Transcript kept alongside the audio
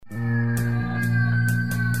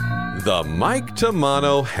The Mike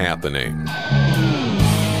Tomano Happening.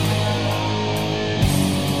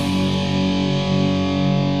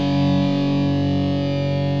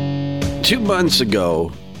 2 months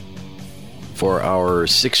ago, for our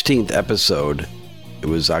 16th episode, it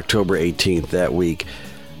was October 18th that week,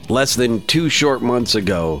 less than 2 short months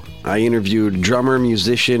ago, I interviewed drummer,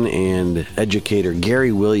 musician, and educator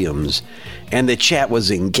Garey Williams, and the chat was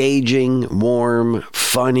engaging, warm,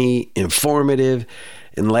 funny, informative.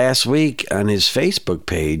 And last week on his Facebook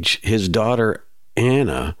page, his daughter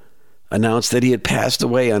Anna announced that he had passed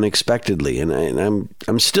away unexpectedly, and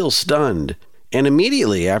I'm still stunned. And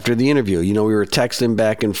immediately after the interview, we were texting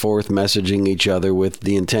back and forth, messaging each other with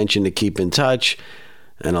the intention to keep in touch.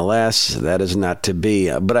 And alas, that is not to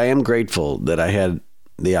be. But I am grateful that I had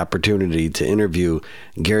the opportunity to interview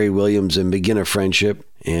Garey Williams and begin a friendship.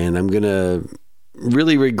 And I'm going to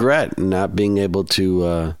really regret not being able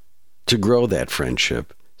to grow that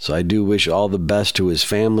friendship. So I do wish all the best to his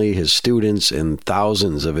family, his students, and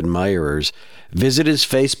thousands of admirers. Visit his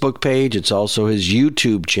Facebook page. It's also his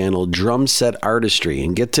YouTube channel, Drum Set Artistry,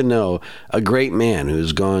 and get to know a great man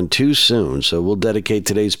who's gone too soon. So we'll dedicate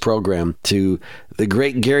today's program to the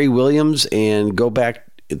great Garey Williams and go back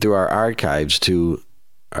through our archives to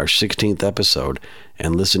our 16th episode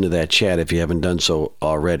and listen to that chat if you haven't done so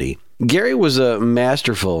already. Garey was a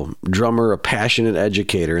masterful drummer, a passionate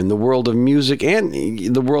educator, and the world of music and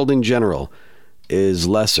the world in general is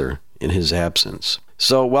lesser in his absence.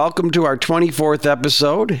 So welcome to our 24th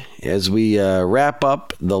episode. As we wrap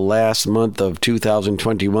up the last month of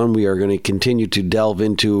 2021, we are going to continue to delve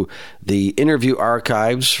into the interview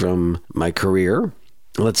archives from my career.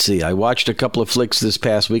 Let's see, I watched a couple of flicks this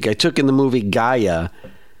past week. I took in the movie Gaia.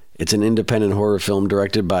 It's an independent horror film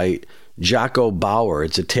directed by Jocko Bauer.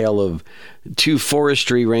 It's a tale of 2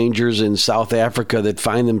 forestry rangers in South Africa that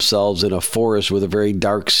find themselves in a forest with a very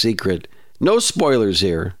dark secret. No spoilers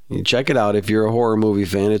here. You check it out if you're a horror movie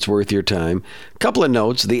fan. It's worth your time. A couple of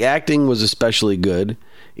notes. The acting was especially good.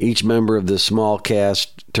 Each member of the small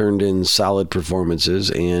cast turned in solid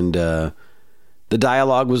performances, and the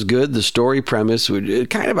dialogue was good. The story premise was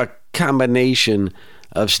kind of a combination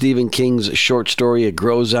of Stephen King's short story It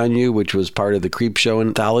Grows on You, which was part of the Creepshow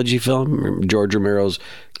anthology film, George Romero's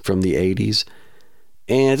from the 80s.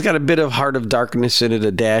 And it's got a bit of Heart of Darkness in it,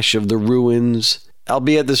 a dash of The Ruins,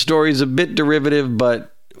 albeit the story's a bit derivative,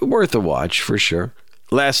 but worth a watch for sure.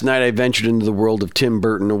 Last night I ventured into the world of Tim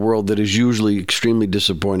Burton, a world that is usually extremely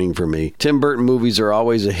disappointing for me. Tim Burton movies are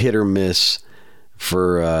always a hit or miss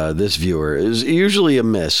for this viewer. It's usually a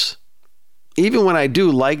miss. Even when I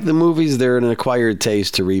do like the movies, they're an acquired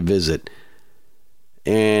taste to revisit.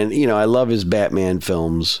 And, I love his Batman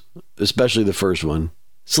films, especially the first one.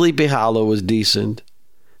 Sleepy Hollow was decent.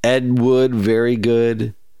 Ed Wood, very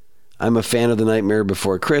good. I'm a fan of The Nightmare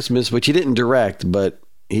Before Christmas, which he didn't direct, but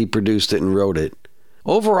he produced it and wrote it.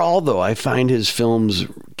 Overall, though, I find his films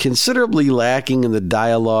considerably lacking in the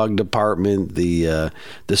dialogue department, the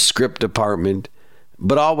script department,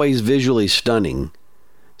 but always visually stunning.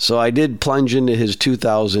 So I did plunge into his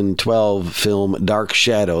 2012 film Dark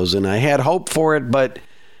Shadows, and I had hope for it, but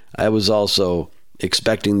I was also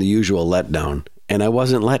expecting the usual letdown, and I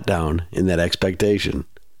wasn't let down in that expectation.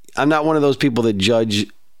 I'm not one of those people that judge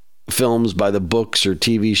films by the books or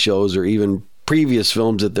TV shows or even previous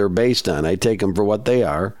films that they're based on. I take them for what they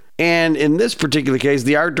are. And in this particular case,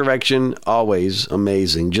 the art direction, always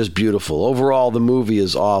amazing, just beautiful. Overall, the movie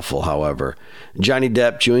is awful, however. Johnny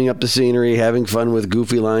Depp chewing up the scenery, having fun with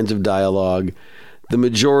goofy lines of dialogue, the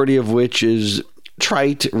majority of which is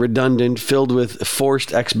trite, redundant, filled with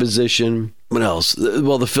forced exposition. What else?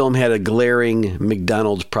 Well, the film had a glaring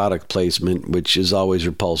McDonald's product placement, which is always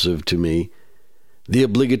repulsive to me. The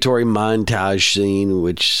obligatory montage scene,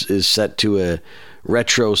 which is set to a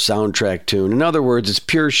retro soundtrack tune. In other words, it's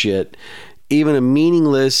pure shit. Even a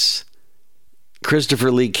meaningless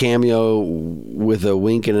Christopher Lee cameo with a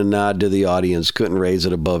wink and a nod to the audience couldn't raise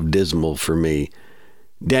it above dismal for me.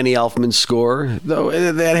 Danny Elfman's score, though,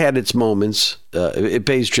 that had its moments. It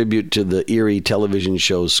pays tribute to the eerie television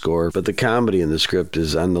show's score, but the comedy in the script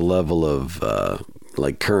is on the level of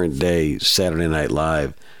like current day Saturday Night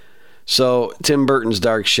Live. So Tim Burton's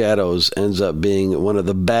Dark Shadows ends up being one of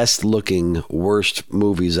the best looking, worst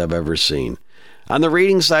movies I've ever seen. On the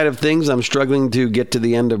reading side of things, I'm struggling to get to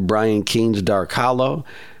the end of Brian Keene's Dark Hollow.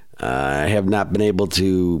 I have not been able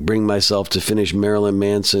to bring myself to finish Marilyn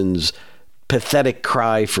Manson's pathetic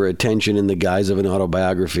cry for attention in the guise of an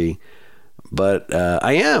autobiography. But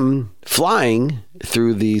I am flying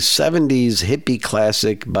through the 70s hippie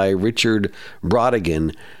classic by Richard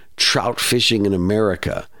Brautigan, Trout Fishing in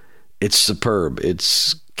America. It's superb.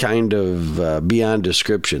 It's kind of beyond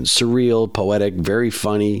description. Surreal, poetic, very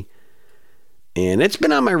funny. And it's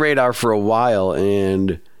been on my radar for a while,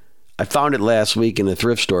 and I found it last week in a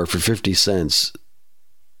thrift store for 50 cents.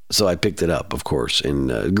 So I picked it up, of course.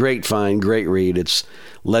 And great find, great read. It's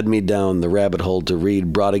led me down the rabbit hole to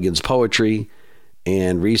read Brautigan's poetry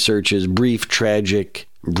and research his brief, tragic,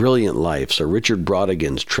 brilliant life. So Richard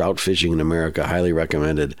Brautigan's Trout Fishing in America, highly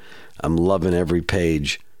recommended. I'm loving every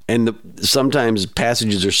page. And sometimes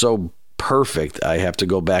passages are so perfect, I have to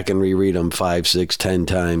go back and reread them 5, 6, 10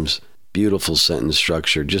 times. Beautiful sentence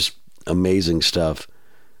structure, just amazing stuff.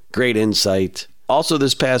 Great insight. Also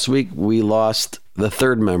this past week, we lost the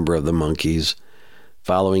third member of the Monkees.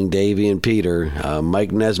 Following Davey and Peter,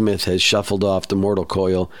 Mike Nesmith has shuffled off the mortal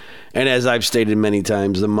coil. And as I've stated many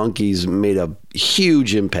times, the Monkees made a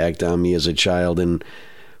huge impact on me as a child. And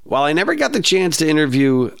while I never got the chance to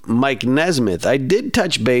interview Mike Nesmith, I did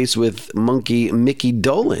touch base with Monkee Mickey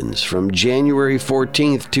Dolenz from January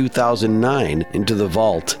 14th, 2009 into the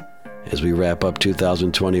vault. As we wrap up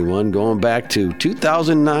 2021, going back to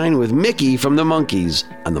 2009 with Mickey from the Monkees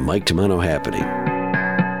on the Mike Tomano Happening.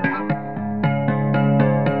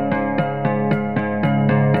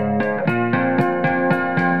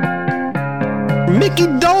 Mickey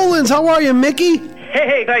Dolenz, how are you, Mickey?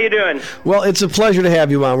 Hey, how you doing? Well, it's a pleasure to have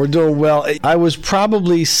you on. We're doing well. I was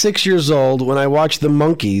probably 6 years old when I watched the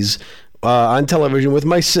Monkees on television with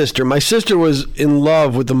my sister. My sister was in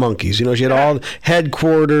love with the Monkees. You know, she had all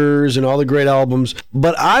Headquarters and all the great albums.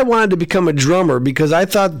 But I wanted to become a drummer because I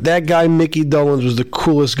thought that guy, Mickey Dolenz, was the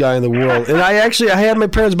coolest guy in the world. And I had my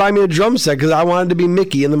parents buy me a drum set because I wanted to be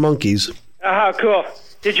Mickey in the Monkees. Oh, cool.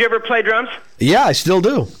 Did you ever play drums? Yeah, I still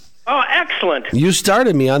do. Oh, excellent. You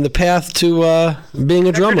started me on the path to being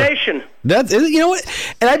a drummer. Tradition. You know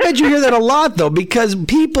what? And I bet you hear that a lot, though, because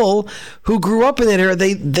people who grew up in that era,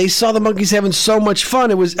 they saw the Monkees having so much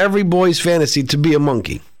fun. It was every boy's fantasy to be a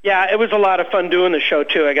Monkee. Yeah, it was a lot of fun doing the show,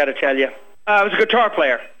 too, I got to tell you. I was a guitar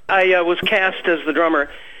player. I was cast as the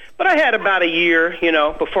drummer. But I had about a year,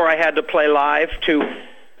 before I had to play live to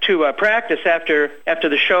practice after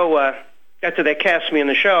the show, after they cast me in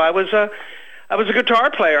the show. I was a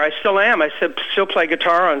guitar player. I still am. I still play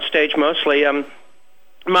guitar on stage mostly.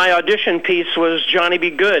 My audition piece was Johnny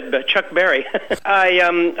Be Good by Chuck Berry.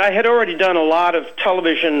 I had already done a lot of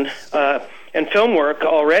television and film work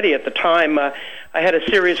already at the time. I had a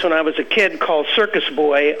series when I was a kid called Circus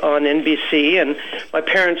Boy on NBC, and my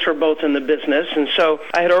parents were both in the business, and so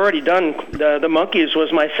I had already done the Monkees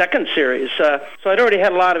was my second series. So I'd already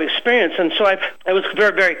had a lot of experience, and so I was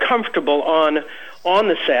very, very comfortable on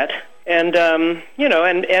the set. And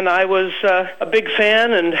and I was a big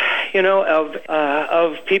fan, and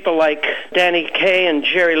of people like Danny Kaye and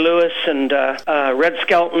Jerry Lewis and Red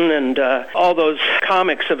Skelton and all those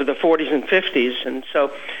comics of the 40s and 50s, and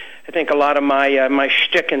so I think a lot of my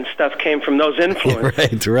shtick and stuff came from those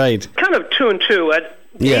influences. Right. Kind of two and two.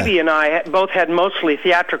 Davey and I both had mostly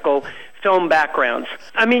theatrical film backgrounds.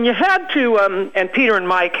 I mean, you had to, and Peter and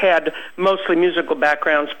Mike had mostly musical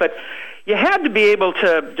backgrounds, but you had to be able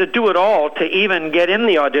to do it all to even get in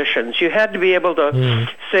the auditions. You had to be able to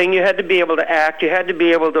sing. You had to be able to act. You had to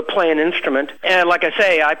be able to play an instrument. And like I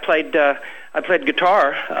say, I played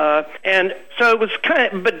guitar. And so it was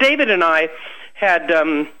kind of. But David and I had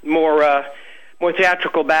more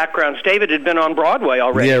theatrical backgrounds. David had been on Broadway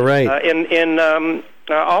already. Yeah, right. In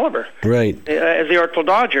Oliver, right, as the Artful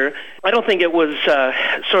Dodger. I don't think it was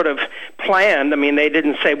sort of planned. I mean, they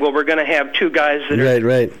didn't say, well, we're going to have two guys that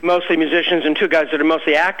are mostly musicians and two guys that are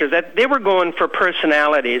mostly actors. That they were going for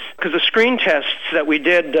personalities, because the screen tests that we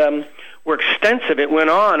did were extensive. It went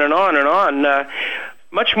on and on and on,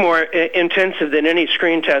 much more intensive than any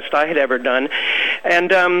screen test I had ever done.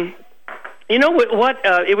 And you know what?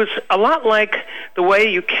 It was a lot like the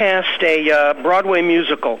way you cast a Broadway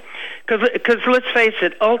musical. Because let's face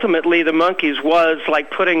it, ultimately the Monkees was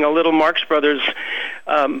like putting a little Marx Brothers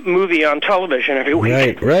movie on television every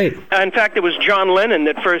week. Right. In fact, it was John Lennon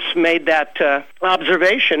that first made that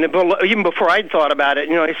observation, even before I'd thought about it.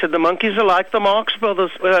 He said the Monkees are like the Marx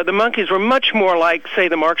Brothers. The Monkees were much more like, say,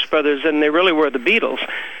 the Marx Brothers than they really were the Beatles.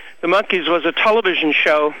 The Monkees was a television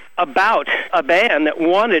show about a band that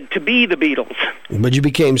wanted to be the Beatles. But you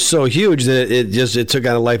became so huge that it took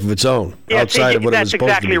on a life of its own outside of what it was supposed to be.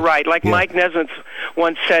 That's exactly right. Like Mike Nesmith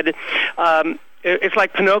once said, it's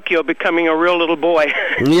like Pinocchio becoming a real little boy.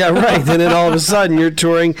 Yeah, right. And then all of a sudden you're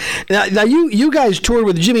touring. Now you guys toured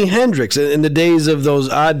with Jimi Hendrix in the days of those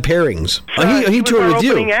odd pairings. He toured with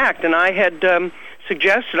you. Opening act, and I had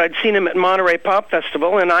suggested, I'd seen him at Monterey Pop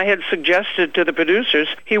Festival, and I had suggested to the producers,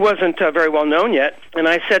 he wasn't very well known yet, and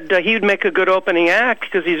I said he would make a good opening act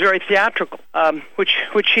because he's very theatrical, which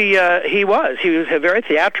he was. He was a very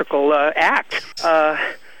theatrical act.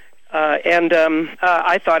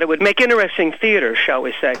 I thought it would make interesting theater, shall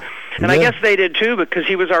we say. And I guess they did too, because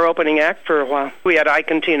he was our opening act for a while. We had Ike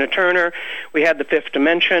and Tina Turner, we had the Fifth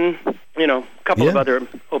Dimension, a couple of other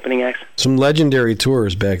opening acts. Some legendary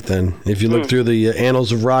tours back then, if you look through the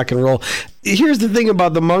annals of rock and roll. Here's the thing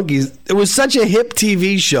about the Monkees. It was such a hip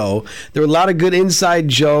TV show. There were a lot of good inside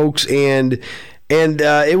jokes, and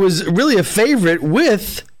it was really a favorite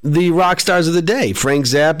with the rock stars of the day. Frank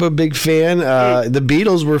Zappa, big fan. The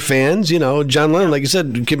Beatles were fans. John Lennon, like you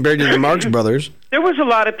said, compared to the Marx Brothers. There was a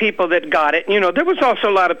lot of people that got it. There was also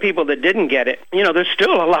a lot of people that didn't get it. There's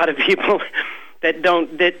still a lot of people that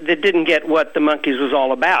didn't get what the Monkees was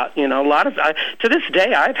all about. A lot of to this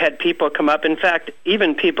day, I've had people come up. In fact,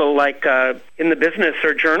 even people like in the business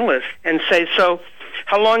or journalists, and say, "So,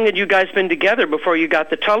 how long had you guys been together before you got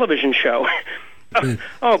the television show?"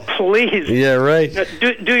 Oh, please. Yeah, right.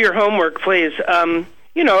 Do your homework, please.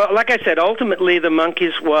 Like I said, ultimately the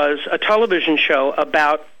Monkees was a television show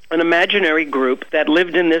about an imaginary group that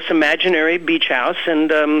lived in this imaginary beach house,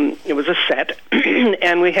 and it was a set,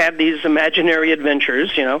 and we had these imaginary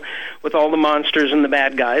adventures, with all the monsters and the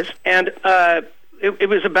bad guys. And it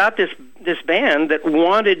was about this band that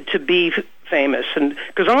wanted to be famous, and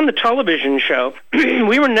because on the television show,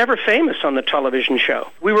 we were never famous on the television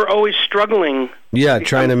show. We were always struggling. Yeah,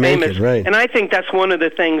 trying to make famous. It, right. And I think that's one of the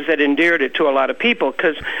things that endeared it to a lot of people,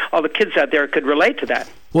 because all the kids out there could relate to that.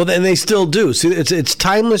 Well, and they still do. See, it's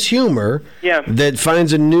timeless humor that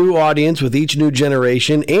finds a new audience with each new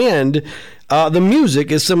generation, and the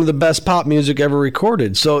music is some of the best pop music ever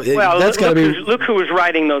recorded. So that's got to be. Look who was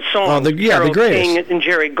writing those songs. The greatest. King and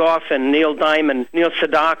Jerry Goffin, Neil Diamond, Neil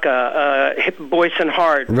Sedaka, Boyce and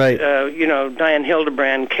Hart. Right. Diane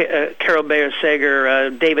Hildebrand, Carol Bayer Sager,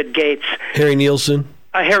 David Gates, Harry Nilsson.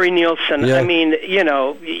 Harry Nilsson. Yeah. I mean,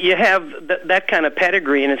 you have that kind of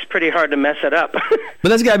pedigree, and it's pretty hard to mess it up. But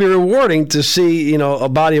that's got to be rewarding to see, a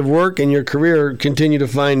body of work in your career continue to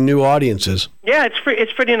find new audiences. Yeah, it's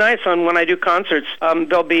pretty nice. When I do concerts,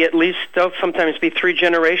 there'll sometimes be 3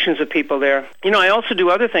 generations of people there. I also do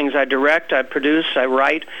other things. I direct, I produce, I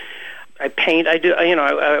write, I paint. I do.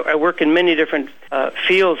 I work in many different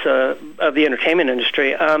fields of the entertainment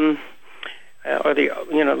industry. Or the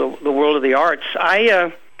world of the arts.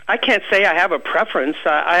 I can't say I have a preference.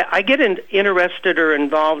 I get interested or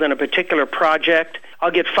involved in a particular project.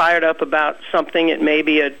 I'll get fired up about something. It may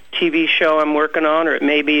be a TV show I'm working on, or it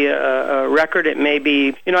may be a record. It may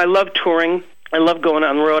be, I love touring. I love going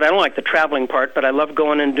on the road. I don't like the traveling part, but I love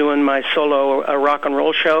going and doing my solo rock and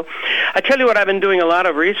roll show. I tell you what I've been doing a lot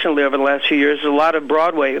of recently over the last few years is a lot of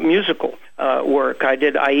Broadway musical work. I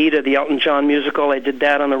did Aida, the Elton John musical. I did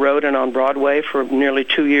that on the road and on Broadway for nearly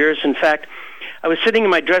 2 years. In fact, I was sitting in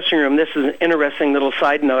my dressing room. This is an interesting little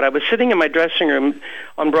side note. I was sitting in my dressing room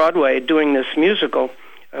on Broadway doing this musical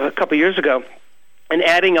a couple years ago and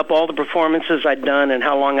adding up all the performances I'd done and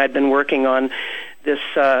how long I'd been working on this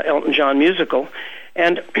Elton John musical.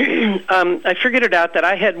 And I figured it out that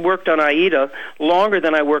I had worked on Aida longer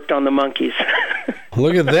than I worked on the Monkees.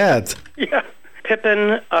 Look at that. Yeah.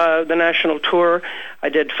 Pippin, the national tour. I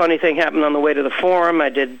did Funny Thing Happened on the Way to the Forum. I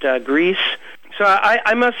did Grease. So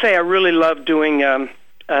I must say I really love doing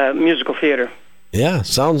musical theater. Yeah,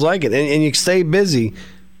 sounds like it. And you stay busy.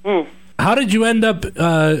 How did you end up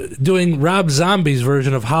doing Rob Zombie's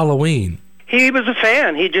version of Halloween? He was a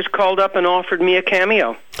fan. He just called up and offered me a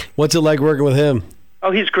cameo. What's it like working with him?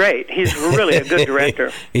 Oh, he's great. He's really a good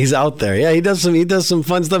director. He's out there. Yeah, he does some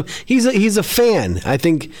fun stuff. He's a fan, I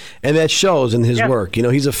think, and that shows in his work.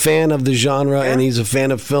 He's a fan of the genre and he's a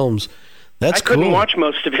fan of films. That's cool. I couldn't watch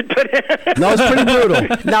most of it, but no, it's pretty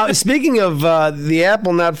brutal. Now, speaking of the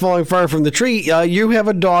apple not falling far from the tree, you have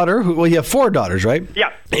a daughter. You have 4 daughters, right?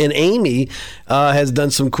 Yeah. And Amy has done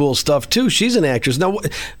some cool stuff too. She's an actress. Now,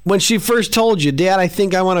 when she first told you, Dad, I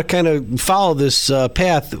think I want to kind of follow this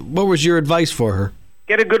path, what was your advice for her?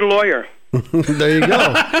 Get a good lawyer. There you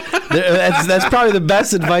go. That's probably the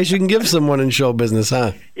best advice you can give someone in show business,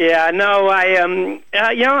 huh? Yeah, no, I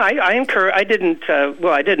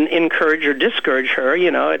didn't encourage or discourage her.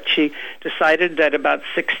 She decided that about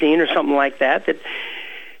 16 or something like that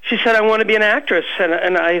she said, I want to be an actress,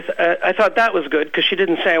 and I thought that was good because she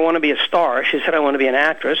didn't say I want to be a star. She said I want to be an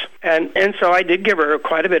actress, and so I did give her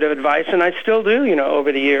quite a bit of advice, and I still do,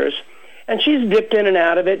 over the years. And she's dipped in and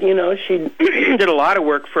out of it. She did a lot of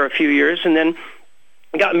work for a few years and then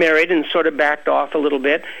got married and sort of backed off a little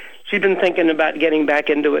bit. She's been thinking about getting back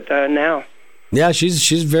into it now. Yeah,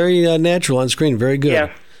 she's very natural on screen. Very good.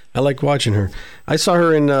 Yeah. I like watching her. I saw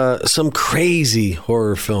her in some crazy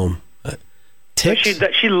horror film. Ticks?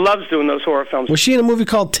 She loves doing those horror films. Was she in a movie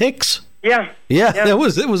called Ticks? Yeah. Yeah, it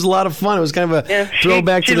was a lot of fun. It was kind of a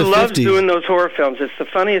throwback to the 50s. She loves doing those horror films. It's the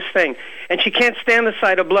funniest thing. And she can't stand the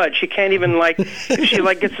sight of blood. She can't even, if she,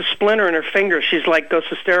 gets a splinter in her finger, she's, goes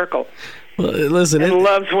hysterical. Well, listen. And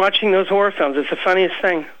loves watching those horror films. It's the funniest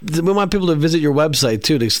thing. We want people to visit your website,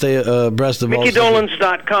 too, to stay abreast of all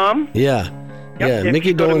MickeyDolenz.com. Yeah. Yep. Yeah,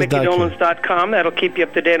 MickeyDolenz.com. MickeyDolenz.com. That'll keep you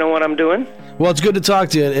up to date on what I'm doing. Well, it's good to talk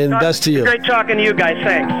to you, and best to you. Great talking to you guys.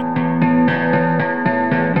 Thanks.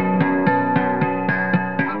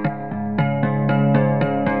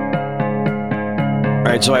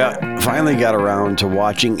 All right, so I finally got around to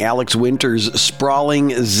watching Alex Winter's sprawling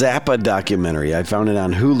Zappa documentary. I found it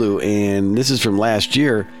on Hulu, and this is from last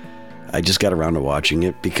year. I just got around to watching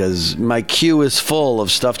it because my queue is full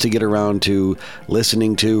of stuff to get around to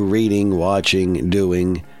listening to, reading, watching,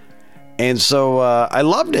 doing. And so I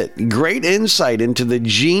loved it. Great insight into the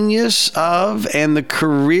genius of and the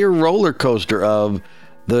career roller coaster of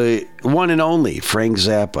the one and only Frank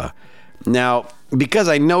Zappa. Now, because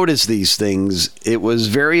I noticed these things, it was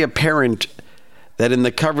very apparent that in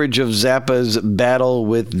the coverage of Zappa's battle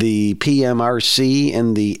with the PMRC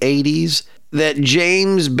in the 80s, that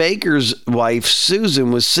James Baker's wife,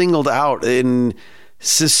 Susan, was singled out, and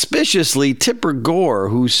suspiciously Tipper Gore,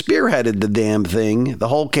 who spearheaded the damn thing, the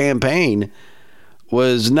whole campaign,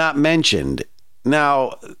 was not mentioned.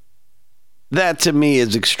 Now, that to me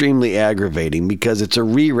is extremely aggravating because it's a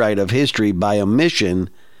rewrite of history by omission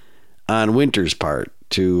on Winter's part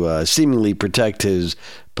to seemingly protect his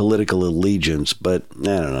political allegiance. But I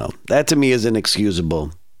don't know. That to me is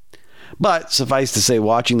inexcusable. But suffice to say,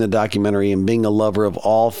 watching the documentary and being a lover of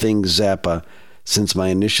all things Zappa since my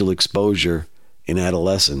initial exposure in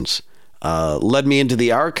adolescence led me into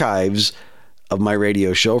the archives of my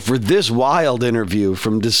radio show for this wild interview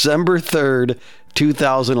from December 3rd,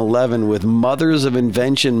 2011 with Mothers of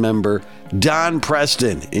Invention member Don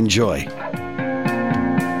Preston. Enjoy.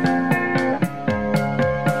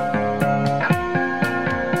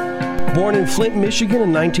 Born in Flint, Michigan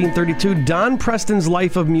in 1932, Don Preston's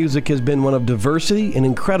life of music has been one of diversity and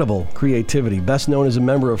incredible creativity. Best known as a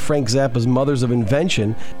member of Frank Zappa's Mothers of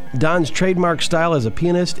Invention, Don's trademark style as a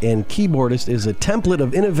pianist and keyboardist is a template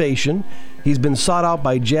of innovation. He's been sought out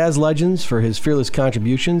by jazz legends for his fearless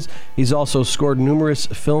contributions. He's also scored numerous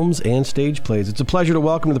films and stage plays. It's a pleasure to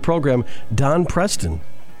welcome to the program Don Preston.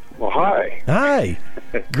 Well, hi. Hi.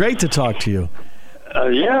 Great to talk to you.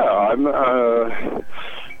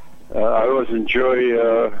 I always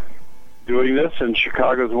enjoy doing this, and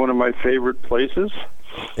Chicago is one of my favorite places.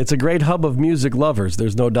 It's a great hub of music lovers.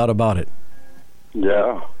 There's no doubt about it.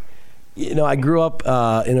 Yeah. You know, I grew up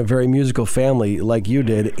in a very musical family like you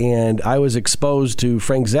did, and I was exposed to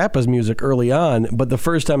Frank Zappa's music early on, but the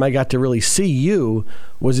first time I got to really see you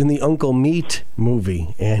was in the Uncle Meat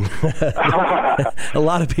movie, and a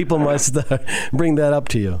lot of people must bring that up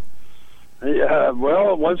to you. Yeah,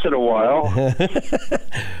 well, once in a while.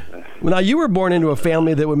 Now, you were born into a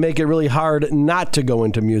family that would make it really hard not to go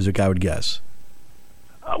into music, I would guess.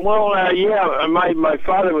 Yeah, my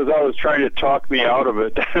father was always trying to talk me out of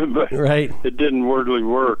it, but right. It didn't really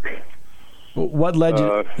work. What led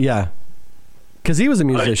you? Yeah, because he was a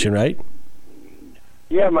musician, right?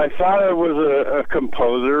 Yeah, my father was a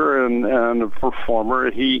composer and a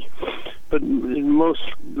performer. But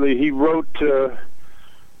mostly he wrote.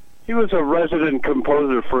 He was a resident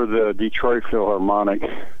composer for the Detroit Philharmonic.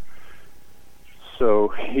 So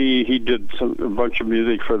he did a bunch of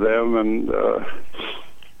music for them, and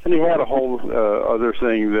he had a whole other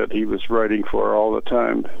thing that he was writing for all the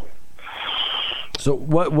time. So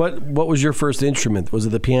what was your first instrument? Was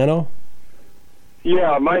it the piano?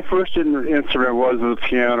 Yeah, my first instrument was the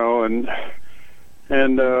piano, and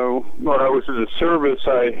when I was in the service,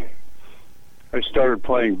 I started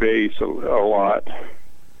playing bass a lot.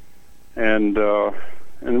 And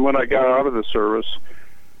when I got out of the service,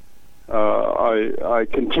 I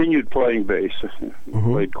continued playing bass.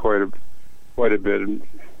 Played quite a bit. And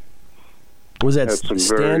was that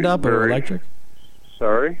stand-up or electric?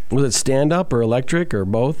 Sorry? Was it stand-up or electric or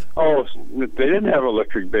both? Oh, they didn't have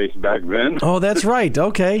electric bass back then. Oh, that's right.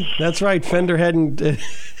 Okay, that's right. Fender hadn't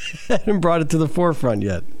brought it to the forefront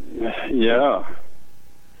yet. Yeah.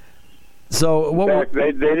 So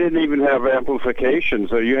they didn't even have amplification,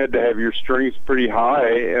 so you had to have your strings pretty high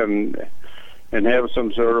and have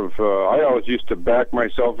some sort of. I always used to back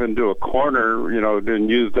myself into a corner, and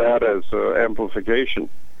use that as amplification.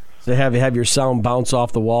 So have your sound bounce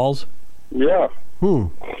off the walls? Yeah.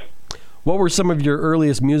 What were some of your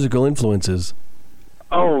earliest musical influences?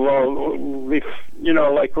 Oh,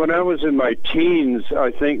 well, like when I was in my teens,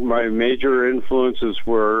 I think my major influences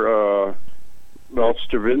were,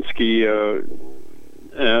 Stravinsky,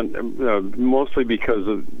 and mostly because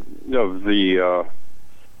of the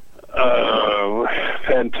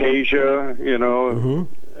Fantasia,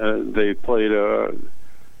 they played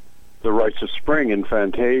The Rites of Spring in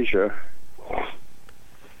Fantasia.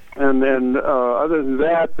 And then, other than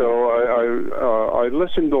that, though, I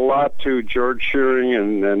listened a lot to George Shearing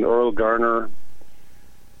and Earl Garner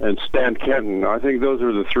and Stan Kenton. I think those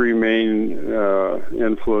are the three main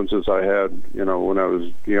influences I had, when I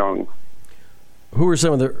was young. Who were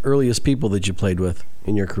some of the earliest people that you played with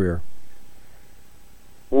in your career?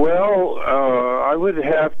 Well, I would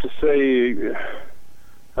have to say,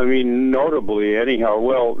 notably, anyhow,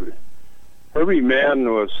 well, Herbie Mann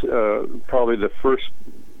was probably the first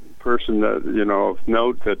person that, of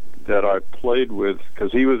note that I played with,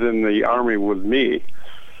 because he was in the Army with me.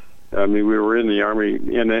 We were in the Army,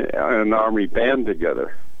 in an Army band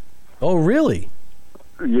together. Oh, really?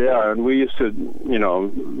 Yeah, and we used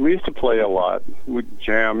to play a lot. We'd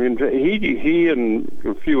jam. And he and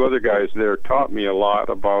a few other guys there taught me a lot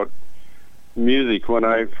about music. When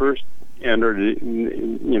I first entered,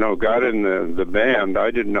 got in the band,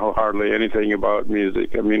 I didn't know hardly anything about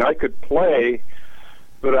music. I could play,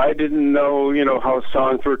 but I didn't know, how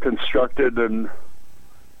songs were constructed and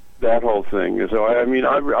that whole thing. So,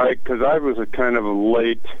 because I was a kind of a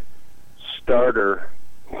late starter,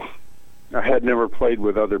 I had never played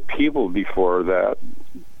with other people before that.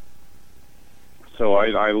 So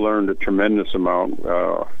I learned a tremendous amount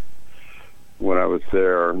when I was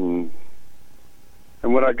there. And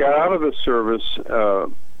when I got out of the service,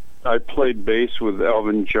 I played bass with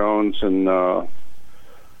Elvin Jones and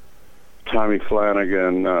Tommy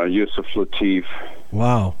Flanagan, Yusuf Lateef.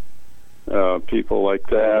 Wow. People like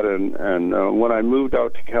that. And when I moved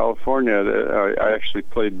out to California, I actually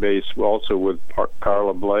played bass also with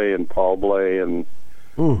Carla Bley and Paul Bley, and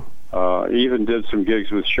even did some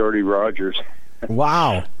gigs with Shorty Rogers.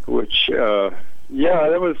 Wow. Which, that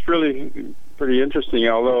was really pretty interesting,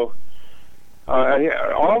 although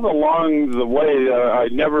all along the way, I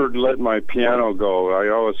never let my piano go. I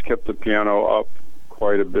always kept the piano up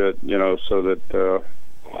quite a bit, so that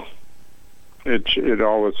it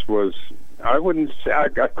always was. I wouldn't say,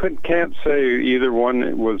 can't say either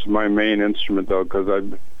one was my main instrument, though, because I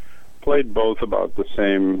played both about the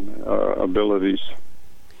same abilities.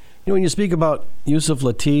 When you speak about Yusuf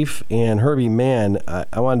Lateef and Herbie Mann,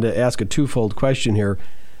 I wanted to ask a twofold question here.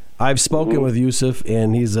 I've spoken with Yusuf,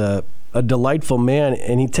 and he's a delightful man,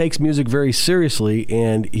 and he takes music very seriously,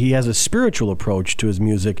 and he has a spiritual approach to his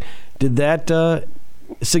music. Did that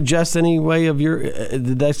suggest any way of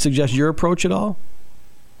did that suggest your approach at all?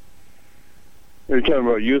 You're talking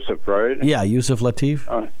about Yusuf, right? Yeah, Yusuf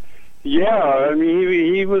Lateef.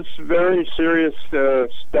 He was very serious,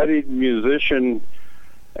 studied musician,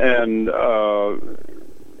 and I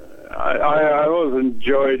always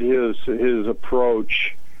enjoyed his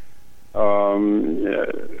approach.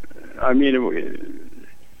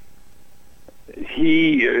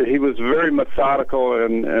 He was very methodical,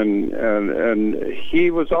 and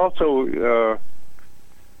he was also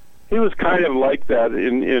he was kind of like that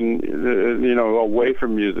in away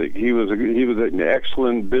from music. He was an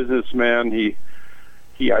excellent businessman.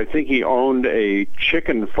 I think he owned a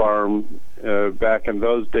chicken farm back in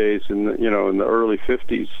those days in the early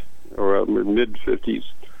 50s or mid 50s.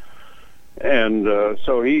 And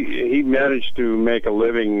so he managed to make a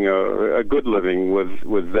living, a good living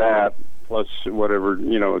with that, plus whatever,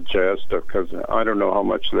 jazz stuff, because I don't know how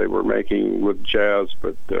much they were making with jazz,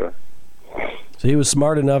 but... So he was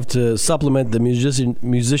smart enough to supplement the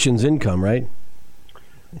musician's income, right?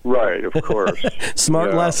 Right, of course.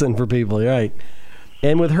 Smart lesson for people, right?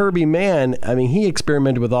 And with Herbie Mann, he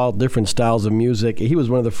experimented with all different styles of music. He was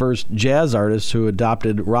one of the first jazz artists who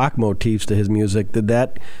adopted rock motifs to his music. Did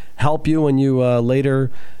that help you when you later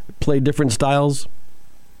played different styles?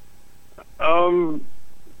 I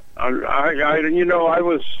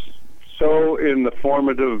was so in the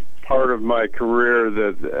formative part of my career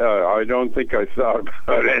that I don't think I thought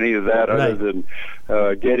about any of that other than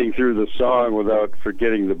getting through the song without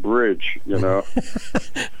forgetting the bridge,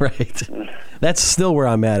 Right. That's still where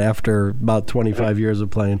I'm at after about 25 years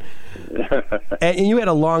of playing. And you had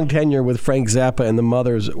a long tenure with Frank Zappa and the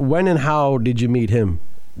Mothers. When and how did you meet him,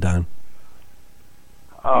 Don?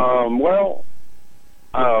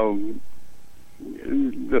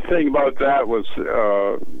 The thing about that was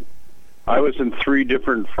I was in 3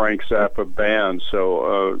 different Frank Zappa bands,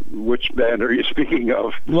 so which band are you speaking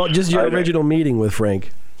of? Well, just your original meeting with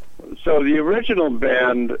Frank. So the original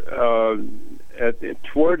band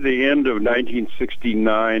toward the end of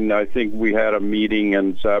 1969, I think we had a meeting,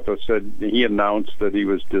 and Zappa said he announced that he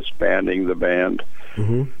was disbanding the band.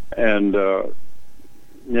 Mm-hmm. And,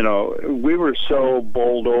 we were so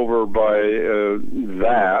bowled over by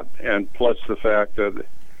that, and plus the fact that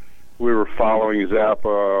we were following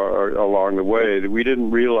Zappa along the way, that we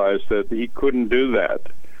didn't realize that he couldn't do that.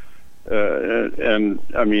 And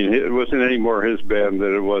I mean, it wasn't any more his band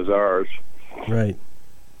than it was ours. Right.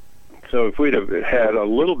 So if we'd have had a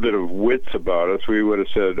little bit of wits about us, we would have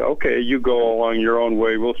said, okay, you go along your own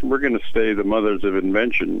way. We're going to stay the mothers of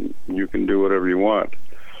invention. You can do whatever you want.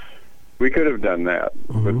 We could have done that,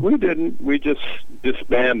 but we didn't. We just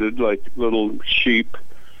disbanded like little sheep,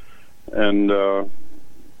 and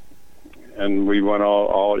we went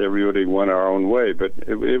everybody went our own way. But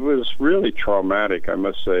it was really traumatic, I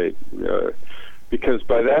must say, because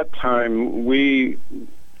by that time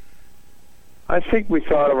I think we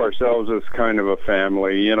thought of ourselves as kind of a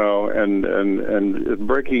family, and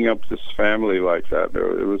breaking up this family like that,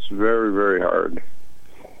 it was very, very hard.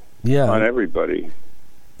 Yeah. On everybody.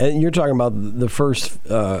 And you're talking about the first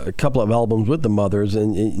couple of albums with the Mothers,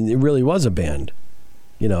 and it really was a band.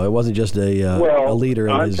 It wasn't just a leader.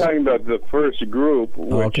 I'm talking about the first group,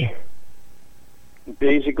 which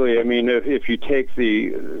basically, I mean, if you take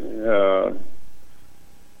the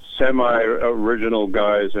semi-original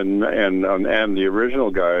guys and the original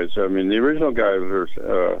guys, I mean, the original guys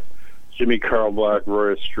were Jimmy Carl Black,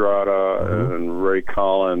 Roy Estrada, and Ray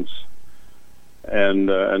Collins. And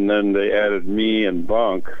then they added me and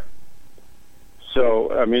Bunk.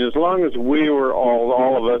 So, I mean, as long as we were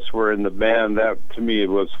all of us were in the band, that to me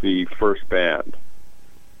was the first band.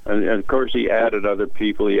 And of course, he added other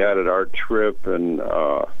people. He added Art Tripp, and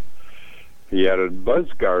he added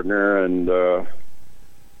Buzz Gardner, and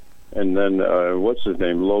then what's his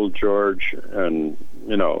name, Lowell George, and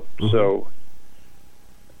so.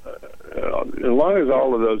 As long as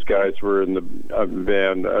all of those guys were in the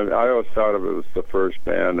band, I always thought of it as the first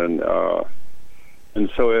band, and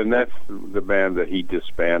that's the band that he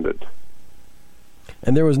disbanded.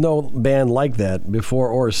 And there was no band like that before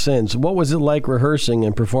or since. What was it like rehearsing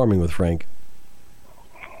and performing with Frank?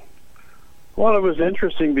 Well, it was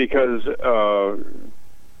interesting because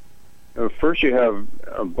first you have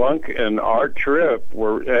Bunk and Art Tripp,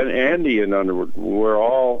 and Andy and Underwood were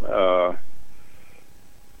all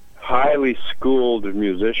highly schooled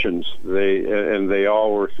musicians. They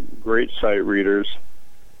all were great sight readers,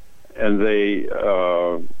 and they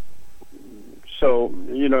so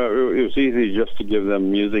it was easy just to give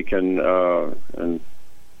them music and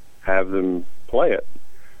have them play it.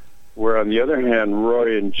 Where on the other hand,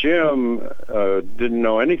 Roy and Jim didn't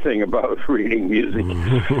know anything about reading music,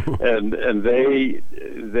 and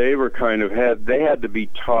they were kind of had to be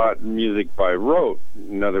taught music by rote.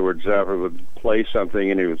 In other words, Zappa would play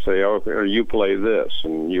something and he would say, "Oh, you play this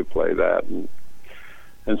and you play that," and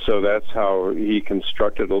so that's how he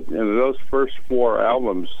constructed. And those first 4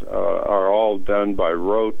 albums are all done by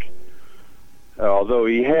rote. Although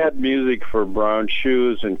he had music for Brown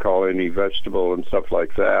Shoes and Call Any Vegetable and stuff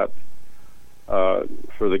like that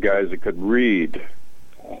for the guys that could read.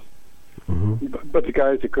 But the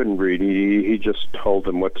guys that couldn't read, he just told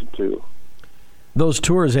them what to do. Those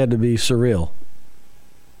tours had to be surreal.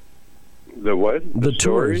 The what? The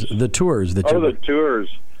tours. The tours. The tours.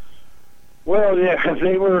 Well, yeah,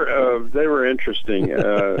 they were interesting.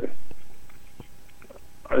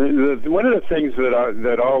 One of the things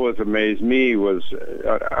that always amazed me was,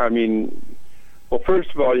 well, first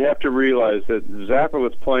of all, you have to realize that Zappa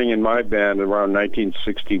was playing in my band around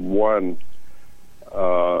 1961.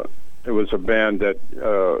 It was a band that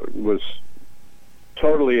was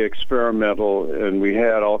totally experimental, and we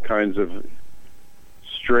had all kinds of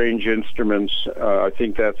strange instruments. I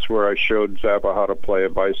think that's where I showed Zappa how to play a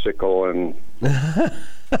bicycle, and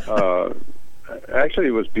actually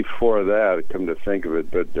it was before that, come to think of it,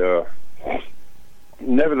 but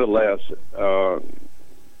nevertheless,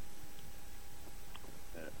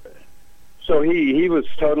 so he was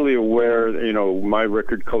totally aware, my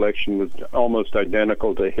record collection was almost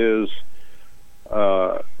identical to his,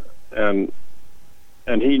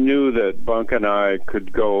 and he knew that Bunk and I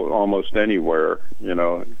could go almost anywhere,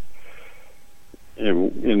 in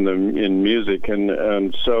music,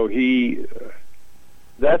 and so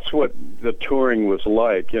that's what the touring was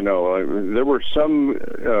like. There were some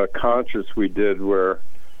concerts we did where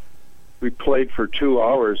we played for 2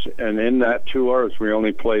 hours, and in that 2 hours we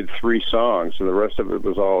only played 3 songs, and the rest of it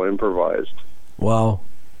was all improvised. Wow,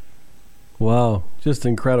 just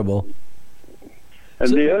incredible.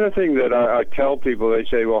 And the other thing that I tell people, they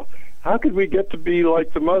say, well, how could we get to be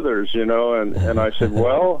like the Mothers, and I said,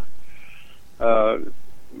 well,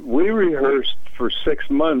 we rehearsed for 6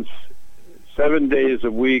 months, 7 days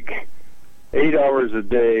a week, 8 hours a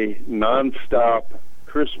day, nonstop.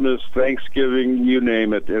 Christmas, Thanksgiving, you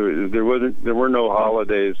name it. There were no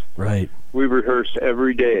holidays. Right. We rehearsed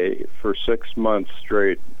every day for 6 months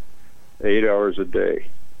straight, 8 hours a day.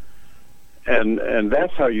 And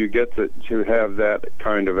that's how you get to have that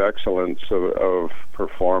kind of excellence of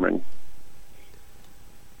performing.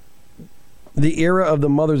 The era of the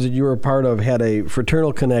Mothers that you were a part of had a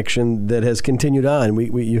fraternal connection that has continued on.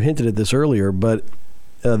 You hinted at this earlier, but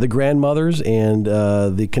the grandmothers and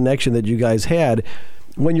the connection that you guys had,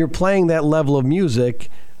 when you're playing that level of music,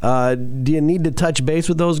 do you need to touch base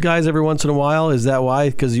with those guys every once in a while? Is that why?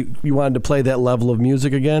 Because you wanted to play that level of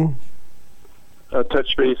music again?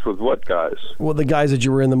 Touch base with what guys? Well, the guys that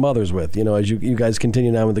you were in the Mothers with, as you guys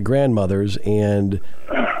continued on with the grandmothers, and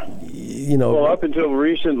Well, up until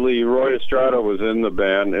recently, Roy Estrada was in the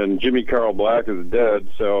band, and Jimmy Carl Black is dead.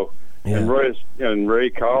 So, yeah. and Ray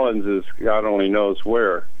Collins is God only knows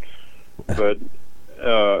where, but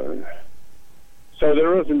so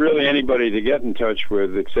there wasn't really anybody to get in touch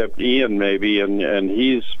with except Ian maybe, and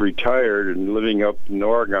he's retired and living up in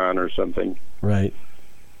Oregon or something. Right.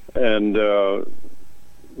 And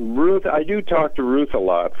Ruth, I do talk to Ruth a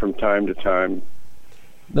lot from time to time.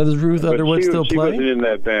 Now, does Ruth Underwood still play? She wasn't in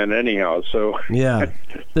that band anyhow, so... Yeah.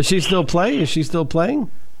 Does she still play? Is she still playing?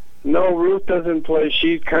 No, Ruth doesn't play.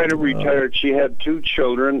 She kind of retired. She had 2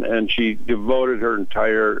 children, and she devoted her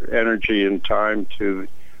entire energy and time to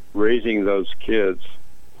raising those kids.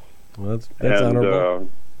 Well, that's honorable.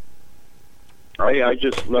 I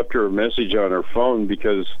just left her a message on her phone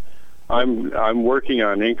because I'm working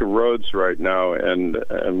on Inca Roads right now, and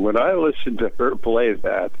when I listen to her play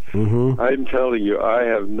that, I'm telling you, I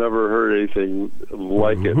have never heard anything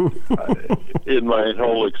like it in my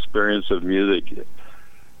whole experience of music.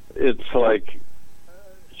 It's like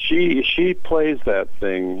she plays that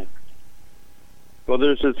thing. Well,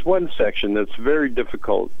 there's this one section that's very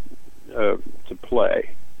difficult to play.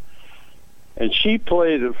 And she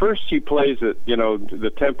plays it. First, she plays it,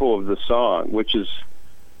 the tempo of the song, which is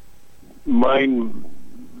mind-bending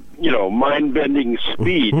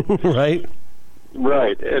speed.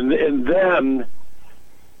 Right. And then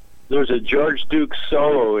there's a George Duke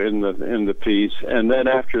solo in the piece, and then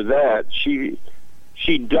after that, she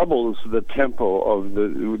doubles the tempo of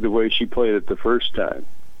the way she played it the first time.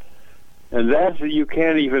 And that's, you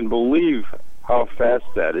can't even believe how fast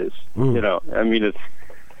that is. I mean,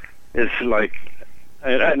 it's like,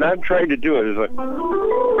 and I'm trying to do it. It's like,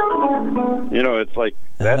 it's like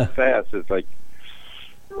that fast. It's like,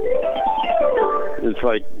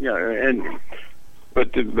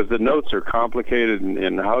 but the notes are complicated,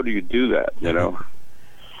 and how do you do that?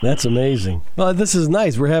 That's amazing. Well, this is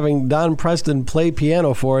nice. We're having Don Preston play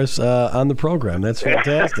piano for us on the program. That's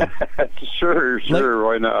fantastic. Sure,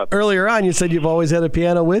 why not? Earlier on, you said you've always had a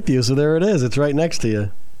piano with you, so there it is. It's right next to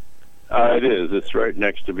you. It is. It's right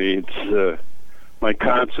next to me. It's my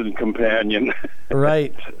constant companion.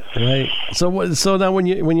 Right. So now, when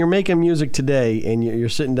you're making music today, and you're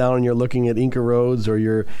sitting down and you're looking at Inca Roads, or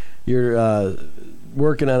you're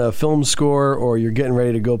working on a film score, or you're getting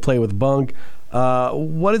ready to go play with Bunk,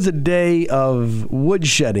 what does a day of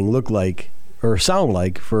woodshedding look like or sound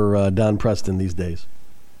like for Don Preston these days?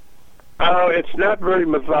 It's not very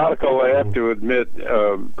methodical, I have to admit,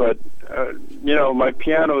 but my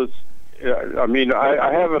piano's.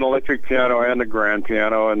 I have an electric piano and a grand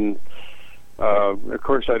piano, and of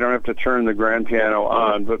course I don't have to turn the grand piano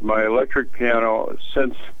on, but my electric piano,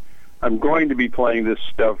 since I'm going to be playing this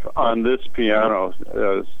stuff on this piano,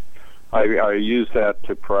 I use that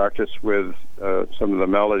to practice with some of the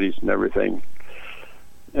melodies and everything.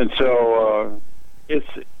 And so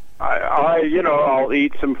I'll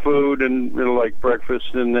eat some food and like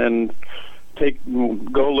breakfast, and then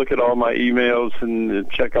go look at all my emails and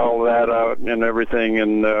check all that out and everything,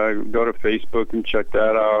 and go to Facebook and check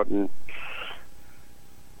that out, and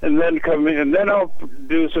then come in, and then I'll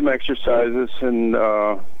do some exercises, and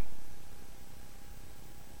I'll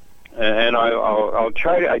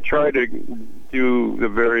try to do the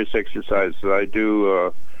various exercises that I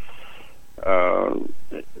do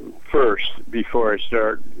first before I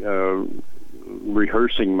start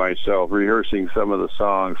rehearsing some of the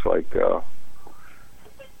songs, like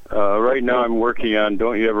right now I'm working on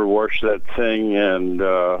Don't You Ever Wash That Thing, and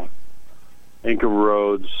Inca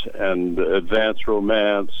Roads, and Advanced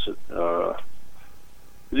Romance.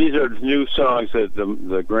 These are new songs that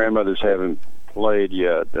the grandmothers haven't played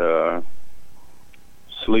yet.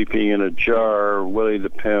 Sleeping in a Jar, Willie the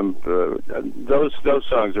Pimp. Those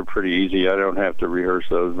songs are pretty easy. I don't have to rehearse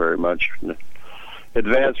those very much.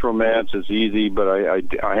 Advanced Romance is easy, but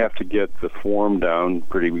I have to get the form down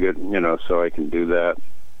pretty good, so I can do that.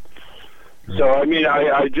 So, I mean,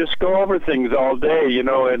 I just go over things all day,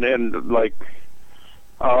 and like,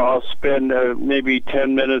 I'll spend maybe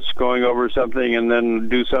 10 minutes going over something and then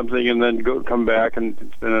do something and then come back and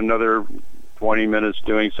spend another 20 minutes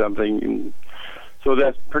doing something. And so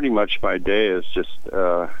that's pretty much my day. Is just,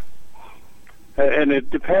 and it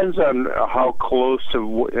depends on how close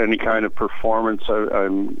to any kind of performance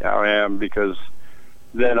I am, because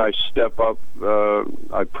then I step up.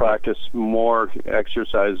 I practice more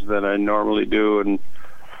exercise than I normally do, and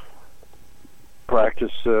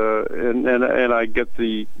practice, and I get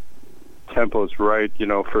the tempos right,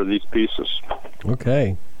 for these pieces.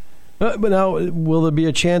 Okay. But now, will there be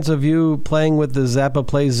a chance of you playing with the Zappa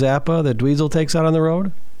Plays Zappa that Dweezil takes out on the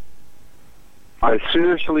road? I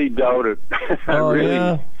seriously doubt it.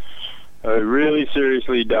 Yeah? I really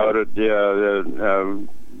seriously doubt it. Yeah,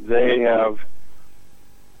 they have.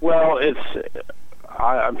 Well,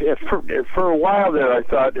 for a while there, I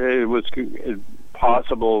thought it was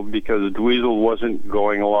possible because Dweezil wasn't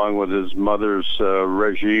going along with his mother's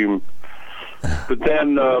regime. But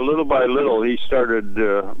then, little by little, he started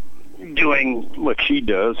doing what she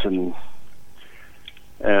does, and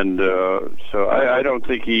so I don't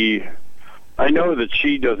think he. I know that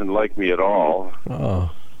she doesn't like me at all.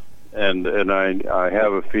 Oh. And I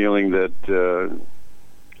have a feeling that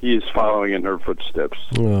he is following in her footsteps.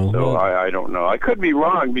 Oh, so I don't know. I could be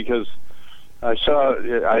wrong, because I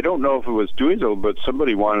don't know if it was Dweezil, but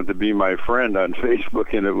somebody wanted to be my friend on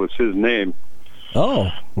Facebook, and it was his name.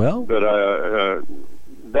 Oh, well. But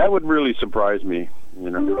that would really surprise me,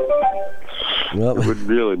 Well, it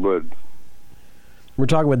really would. We're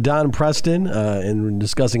talking with Don Preston and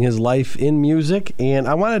discussing his life in music. And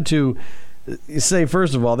I wanted to say,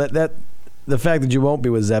 first of all, that the fact that you won't be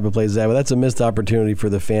with Zappa Plays Zappa, that's a missed opportunity for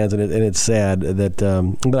the fans, and it's sad that.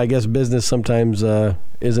 But I guess business sometimes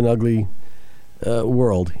is an ugly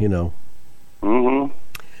world, Mm-hmm.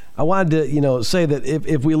 I wanted to, say that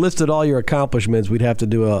if we listed all your accomplishments, we'd have to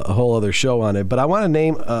do a whole other show on it. But I want to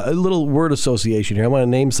name a little word association here. I want to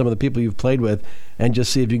name some of the people you've played with and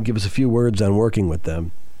just see if you can give us a few words on working with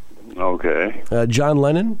them. Okay. John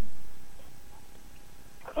Lennon?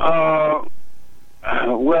 Well,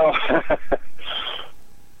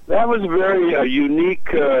 that was a very unique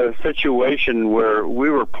situation where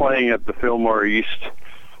we were playing at the Fillmore East.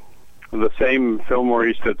 The same Fillmore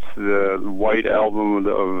East that's the White Album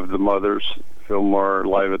of the Mothers, Fillmore,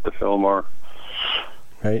 Live at the Fillmore.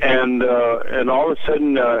 Right. And all of a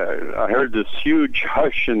sudden, I heard this huge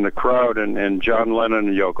hush in the crowd, and John Lennon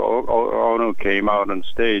and Yoko Ono came out on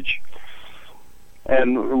stage.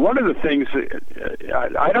 And one of the things,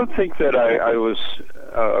 I don't think that I was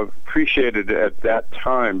appreciated at that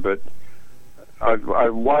time, but I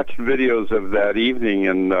watched videos of that evening,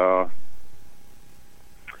 and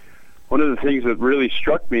one of the things that really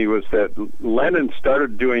struck me was that Lennon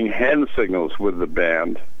started doing hand signals with the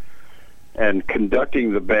band and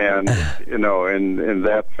conducting the band, in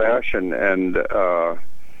that fashion. And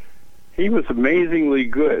he was amazingly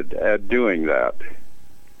good at doing that.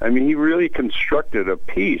 I mean, he really constructed a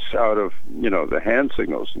piece out of, the hand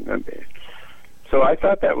signals. And so I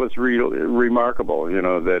thought that was remarkable,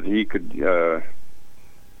 that he could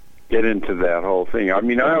get into that whole thing. I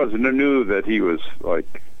mean, I always knew that he was,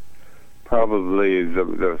 like, probably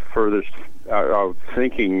the furthest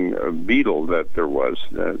thinking Beatle that there was,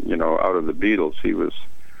 out of the Beatles. He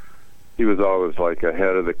was always like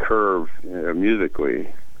ahead of the curve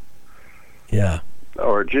musically. Yeah.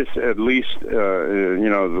 Or just at least,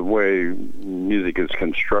 the way music is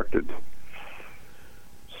constructed.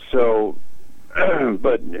 So, it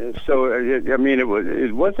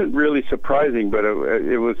wasn't really surprising, but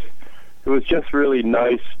it was just really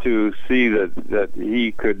nice to see that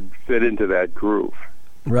he could fit into that groove.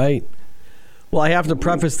 Right. Well, I have to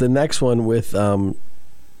preface the next one with a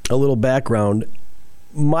little background.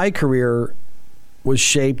 My career was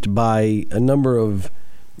shaped by a number of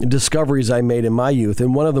discoveries I made in my youth,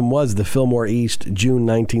 and one of them was the Fillmore East June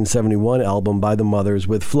 1971 album by the Mothers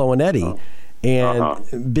with Flo and Eddie.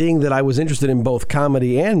 And being that I was interested in both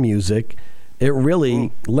comedy and music, it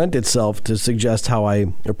really lent itself to suggest how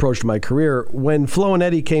I approached my career. When Flo and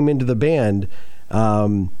Eddie came into the band,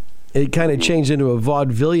 it kind of changed into a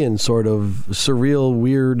vaudevillian sort of surreal,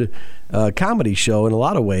 weird comedy show in a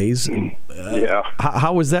lot of ways. Yeah.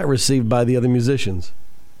 How was that received by the other musicians?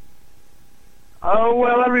 Oh,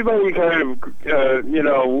 well, everybody kind of,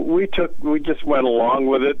 we just went along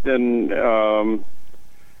with it, and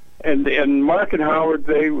Mark and Howard,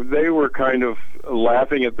 they were kind of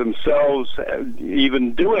laughing at themselves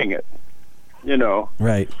even doing it. you know.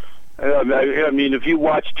 Right. I mean, if you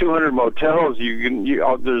watch 200 Motels,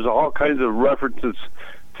 there's all kinds of references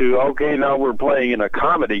to, okay, now we're playing in a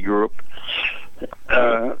comedy group.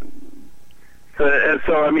 So,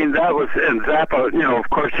 I mean, that was, and Zappa, you know, of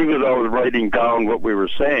course, he was always writing down what we were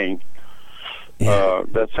saying. Yeah.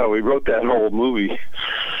 That's how he wrote that whole movie.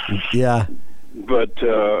 Yeah. But,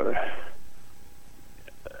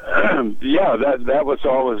 yeah, that was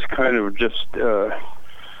always kind of just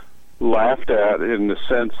laughed at in the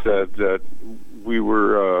sense that we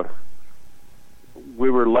were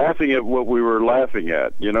laughing at what we were laughing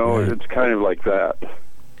at. You know, Right. It's kind of like that.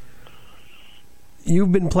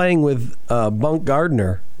 You've been playing with Bunk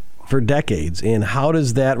Gardner for decades, and how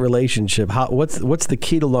does that relationship? What's the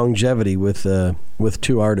key to longevity with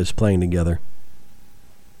two artists playing together?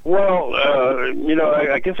 Well, you know,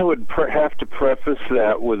 I guess I would have to preface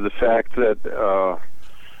that with the fact that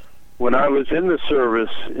when I was in the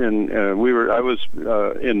service, I was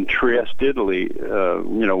in Trieste, Italy,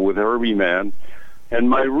 you know, with Herbie Mann, and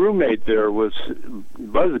my roommate there was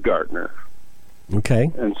Buzz Gardner.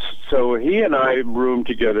 Okay. And so he and I roomed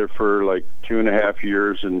together for like 2.5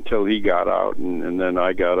 years until he got out, and then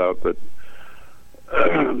I got out. But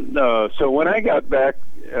so when I got back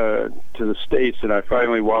to the States and I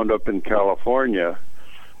finally wound up in California,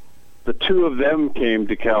 the two of them came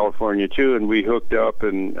to California too, and we hooked up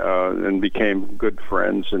and became good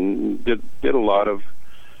friends and did a lot of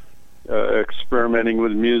experimenting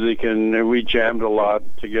with music, and we jammed a lot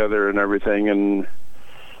together and everything, and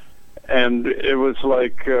it was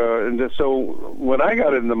like so when I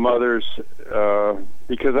got in the Mothers,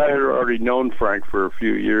 because I had already known Frank for a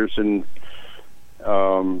few years, and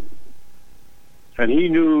he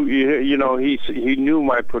knew, you know, he knew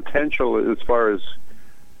my potential as far as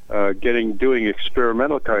doing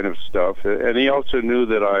experimental kind of stuff, and he also knew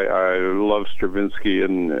that I loved Stravinsky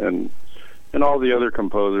and all the other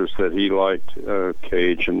composers that he liked,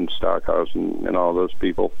 Cage and Stockhausen and all those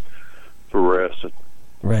people, Forrest.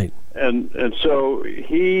 Right. And so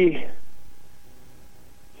he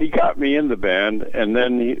got me in the band, and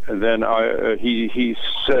then he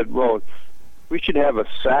said, well, we should have a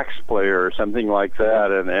sax player or something like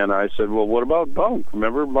that, and I said, well, what about Bunk?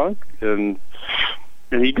 Remember Bunk? And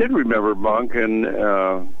he did remember Bunk, and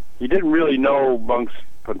he didn't really know Bunk's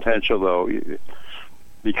potential though,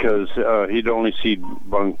 because he'd only seen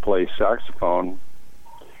Bunk play saxophone,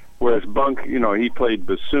 whereas Bunk, you know, he played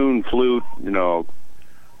bassoon, flute, you know,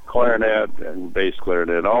 clarinet and bass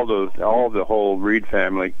clarinet, all the whole Reed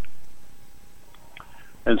family.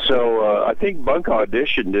 And so I think Bunk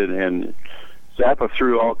auditioned it, and Zappa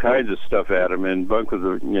threw all kinds of stuff at him, and Bunk was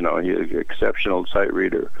he was an exceptional sight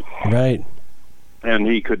reader. Right. And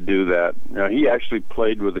he could do that. Now, he actually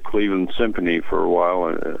played with the Cleveland Symphony for a while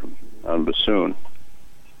on bassoon.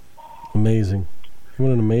 Amazing.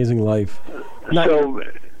 What an amazing life. So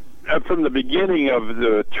from the beginning of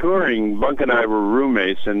the touring, Bunk and I were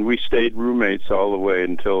roommates, and we stayed roommates all the way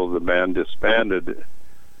until the band disbanded.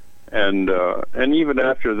 And even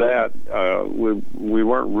after that, we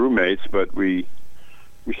weren't roommates, but we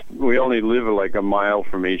only lived like a mile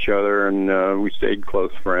from each other, and we stayed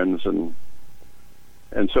close friends.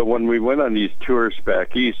 And so when we went on these tours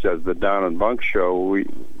back east as the Don and Bunk show, we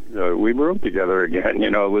roomed together again.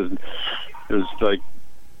 You know, it was like,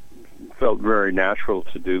 felt very natural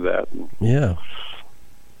to do that. Yeah.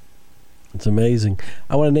 It's amazing.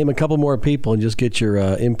 I want to name a couple more people and just get your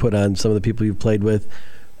input on some of the people you've played with.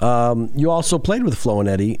 You also played with Flo and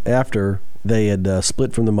Eddie after they had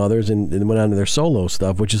split from the Mothers and went on to their solo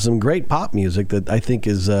stuff, which is some great pop music that I think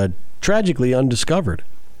is tragically undiscovered.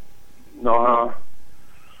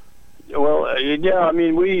 Well, yeah, I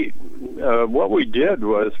mean, what we did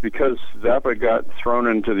was, because Zappa got thrown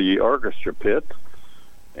into the orchestra pit,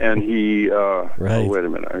 and he right. Oh, wait a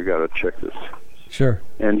minute, I got to check this. Sure.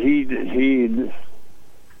 And he didn't.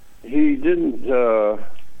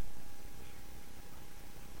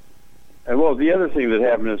 And well, the other thing that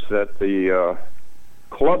happened is that the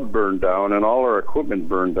club burned down, and all our equipment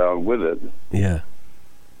burned down with it. Yeah.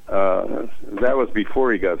 That was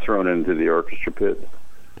before he got thrown into the orchestra pit.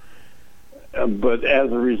 But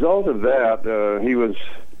as a result of that, he was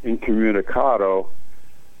incommunicado,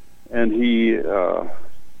 and he.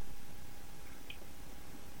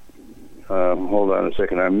 Hold on a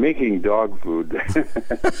second. I'm making dog food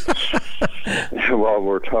while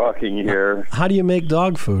we're talking here. How do you make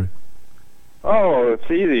dog food? Oh, it's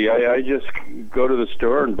easy. I just go to the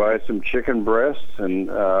store and buy some chicken breasts and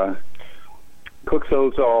cook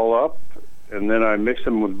those all up, and then I mix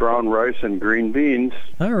them with brown rice and green beans.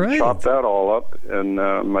 All right. Chop that all up, and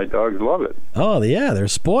my dogs love it. Oh, yeah, they're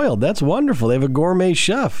spoiled. That's wonderful. They have a gourmet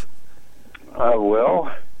chef.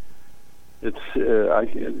 Well, it's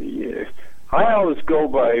I always go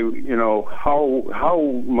by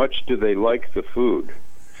how much do they like the food,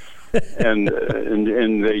 and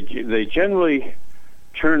they generally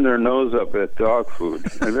turn their nose up at dog food,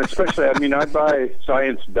 and especially I buy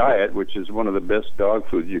Science Diet, which is one of the best dog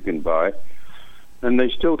foods you can buy, and they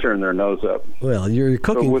still turn their nose up. Well, you're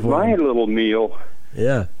cooking so with for my them. little meal.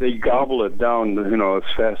 Yeah, they gobble it down, as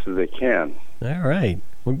fast as they can. All right,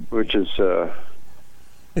 which is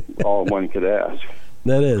all one could ask.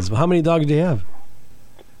 That is. How many dogs do you have?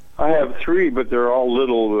 I have 3, but they're all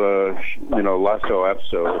little, Lasso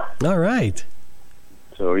Apso. All right.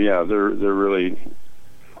 So yeah, they're really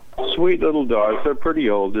sweet little dogs. They're pretty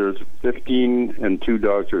old. There's 15, and 2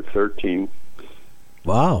 dogs are 13.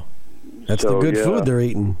 Wow, that's the good food they're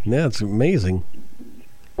eating. Yeah, it's amazing.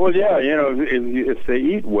 Well, yeah, if they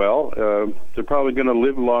eat well, they're probably going to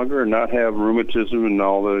live longer and not have rheumatism and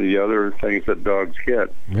all the other things that dogs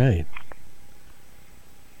get. Right.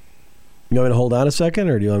 You want me to hold on a second,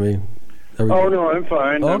 or do you want me? Oh no, I'm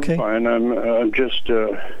fine. Okay. I'm fine. I'm just.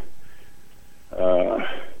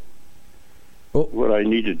 What I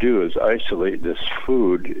need to do is isolate this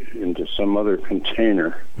food into some other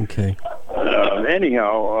container. Okay.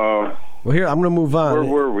 Anyhow. Well, here I'm going to move on. Where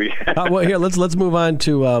were we? Well, here let's move on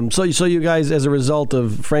to. So you guys, as a result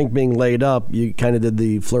of Frank being laid up, you kind of did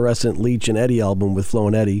the Fluorescent Leech and Eddie album with Flo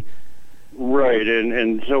and Eddie. Right,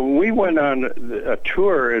 and so we went on a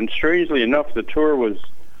tour, and strangely enough, the tour was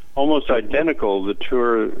almost identical to the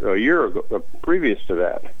tour a year ago, previous to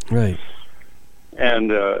that. Right. And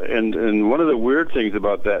one of the weird things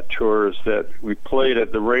about that tour is that we played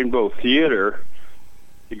at the Rainbow Theater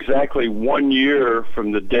exactly 1 year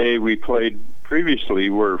from the day we played previously,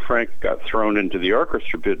 where Frank got thrown into the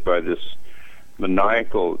orchestra pit by this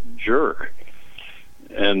maniacal jerk,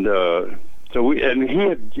 and so he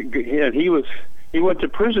went to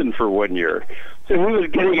prison for 1 year, so he was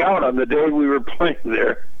getting out on the day we were playing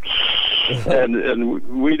there,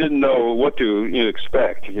 and we didn't know what to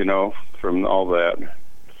expect, from all that.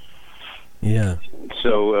 Yeah.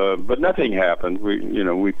 So, but nothing happened.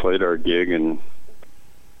 We played our gig, and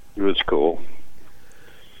it was cool.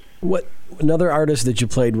 What another artist that you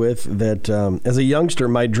played with that, as a youngster,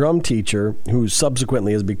 my drum teacher, who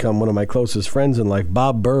subsequently has become one of my closest friends in life,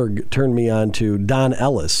 Bob Berg, turned me on to Don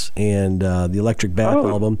Ellis and the Electric Bath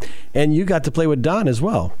album, and you got to play with Don as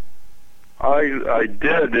well. I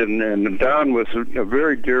did, and Don was a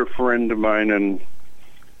very dear friend of mine, and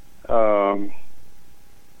I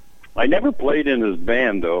never played in his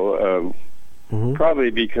band, though,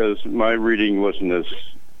 probably because my reading wasn't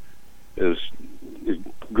as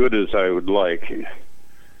good as I would like,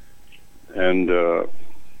 and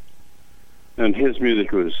his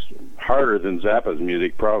music was harder than Zappa's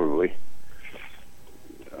music, probably.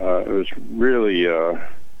 It was really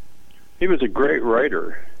he was a great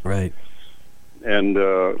writer, right? And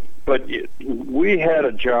but we had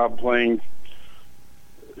a job playing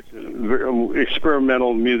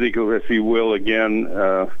experimental music, if you will, again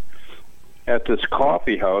at this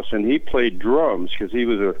coffee house, and he played drums because he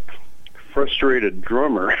was a frustrated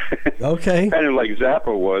drummer. Okay. Kind of like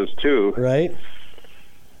Zappa was too. Right.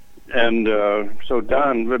 And so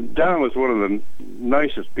Don was one of the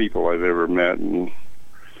nicest people I've ever met, and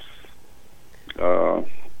I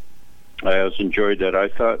always enjoyed that. I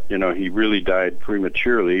thought, he really died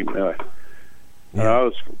prematurely. And I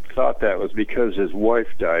always thought that was because his wife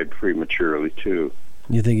died prematurely too.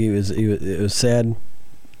 You think it was sad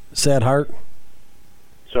heart?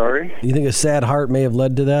 Sorry? You think a sad heart may have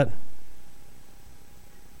led to that?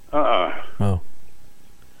 Oh.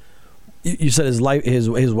 You said his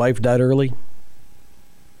wife died early?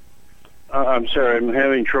 I'm sorry, I'm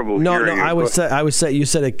having trouble hearing. No, I would say you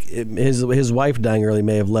said his wife dying early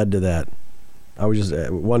may have led to that. I was just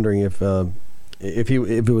wondering if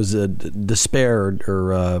it was a despair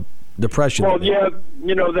or depression. Well, yeah,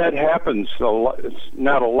 that happens a lot. It's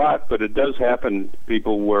not a lot, but it does happen to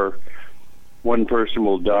people where one person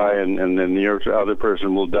will die and then the other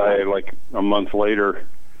person will die like a month later.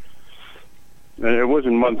 And it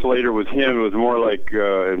wasn't a month later with him. It was more like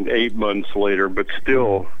 8 months later, but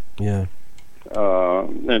still. Yeah.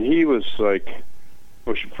 And he was like,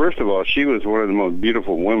 well, first of all, she was one of the most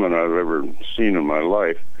beautiful women I've ever seen in my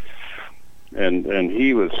life. And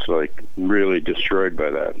he was like really destroyed by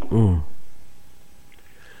that. Mm.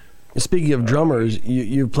 Speaking of drummers,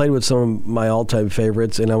 you've played with some of my all-time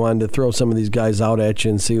favorites, and I wanted to throw some of these guys out at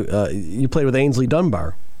you and see. You played with Ainsley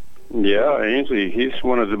Dunbar. Yeah, Ainsley, he's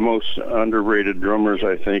one of the most underrated drummers,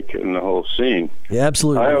 I think, in the whole scene. Yeah,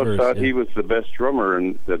 absolutely. I always thought he was the best drummer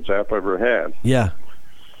that Zappa ever had. Yeah.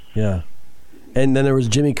 And then there was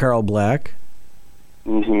Jimmy Carl Black.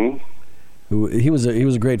 Mm-hmm. He was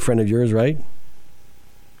a great friend of yours, right?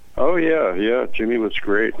 Oh yeah. Jimmy was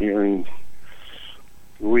great. I mean,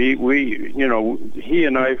 we he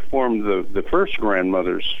and I formed the first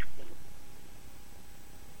Grandmothers.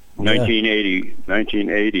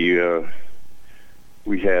 1980.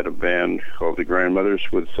 We had a band called the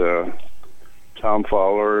Grandmothers with Tom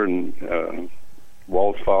Fowler and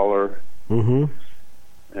Walt Fowler, and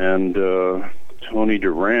Tony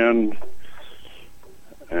Duran,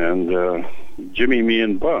 and Jimmy, me,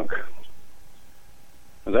 and Bunk.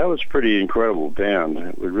 That was a pretty incredible band.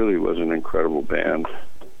 It really was an incredible band.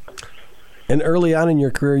 And early on in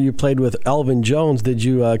your career, you played with Elvin Jones. Did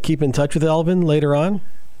you keep in touch with Elvin later on?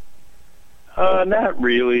 Not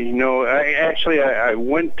really. No, I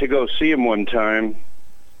went to go see him one time,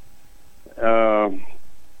 but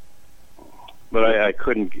I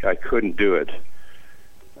couldn't do it.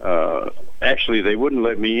 Actually, they wouldn't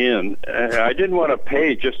let me in. I didn't want to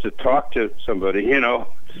pay just to talk to somebody,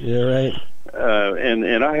 Yeah, right.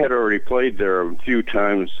 And I had already played there a few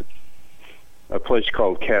times. A place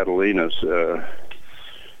called Catalina's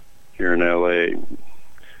here in L.A.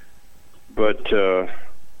 But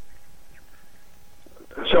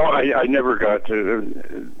so I never got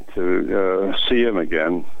to see him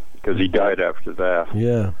again because he died after that.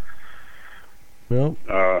 Yeah. Well,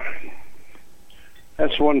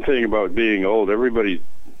 that's one thing about being old. Everybody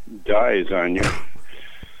dies on you.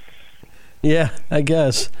 Yeah, I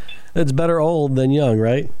guess it's better old than young,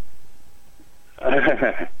 right?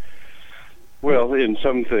 Well, in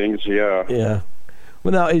some things, yeah. Yeah.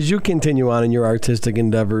 Well, now, as you continue on in your artistic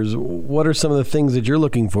endeavors, what are some of the things that you're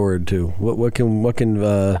looking forward to? What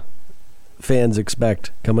can fans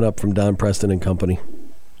expect coming up from Don Preston and Company?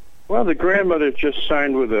 Well, the Grandmothers just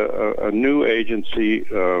signed with a new agency,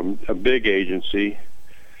 a big agency,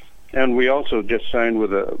 and we also just signed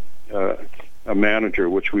with a manager,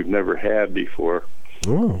 which we've never had before.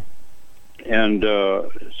 Oh. And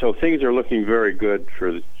so things are looking very good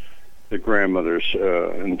for the Grandmothers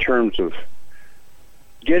in terms of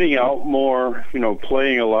getting out more,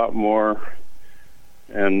 playing a lot more,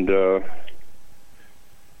 and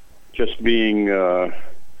just being,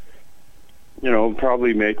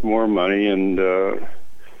 probably make more money. And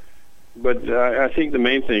but I think the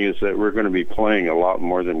main thing is that we're going to be playing a lot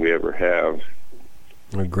more than we ever have.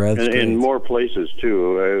 And in more places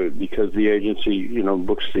too, because the agency,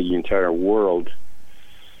 books the entire world.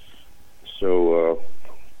 So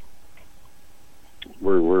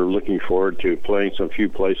we're looking forward to playing some few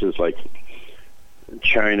places like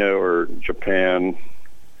China or Japan,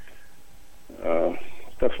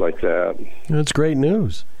 stuff like that. That's great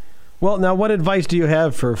news. Well, now, what advice do you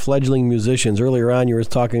have for fledgling musicians? Earlier on, you were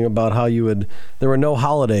talking about how there were no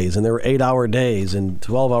holidays, and there were 8-hour days and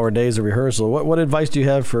 12-hour days of rehearsal. What advice do you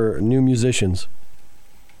have for new musicians?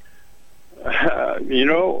 I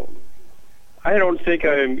don't think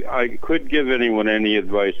I could give anyone any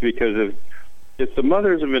advice, because if the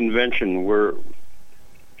mothers of invention were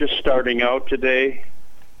just starting out today,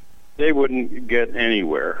 they wouldn't get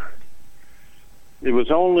anywhere. It was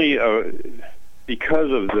only because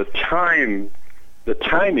of the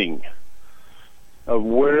timing of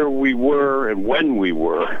where we were and when we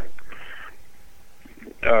were.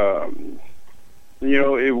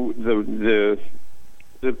 The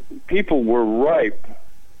people were ripe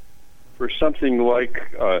for something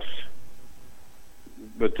like us,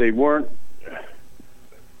 but they weren't.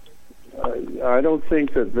 I don't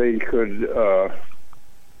think that they could.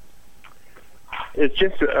 It's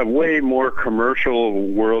just a way more commercial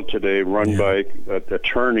world today, run by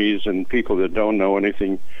attorneys and people that don't know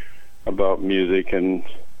anything about music, and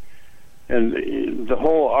the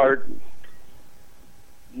whole art,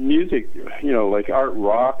 music, like art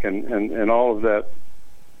rock and all of that.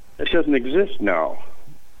 It doesn't exist now.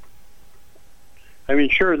 I mean,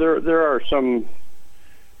 sure, there are some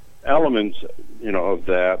elements, of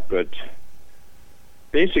that, but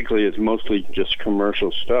basically it's mostly just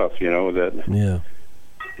commercial stuff, that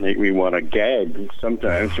make me want to gag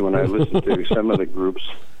sometimes when I listen to some of the groups.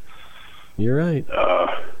 You're right.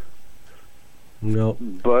 No.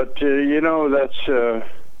 But, that's,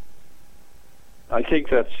 I think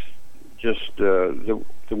that's just the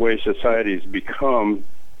way society's become.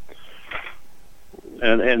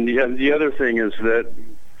 And the other thing is that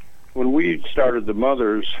when we started the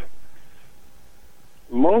Mothers,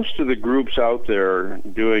 most of the groups out there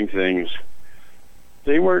doing things,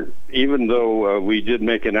 they weren't, even though we did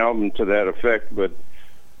make an album to that effect, but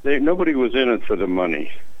nobody was in it for the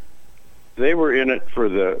money. They were in it for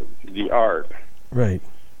the art. Right.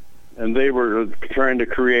 And they were trying to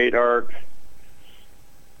create art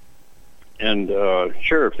And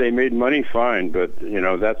sure, if they made money, fine, but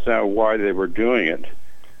that's not why they were doing it.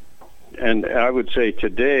 And I would say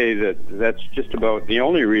today that that's just about the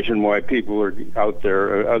only reason why people are out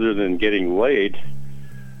there, other than getting laid.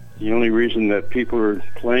 The only reason that people are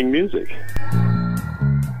playing music.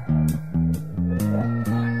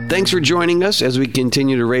 Thanks for joining us as we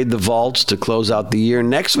continue to raid the vaults to close out the year.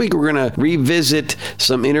 Next week, we're going to revisit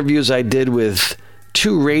some interviews I did with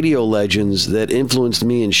two radio legends that influenced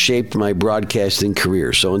me and shaped my broadcasting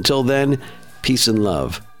career. So until then, peace and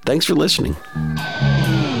love. Thanks for listening.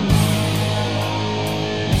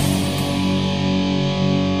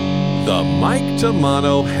 The Mike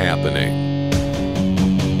Tomano Happening.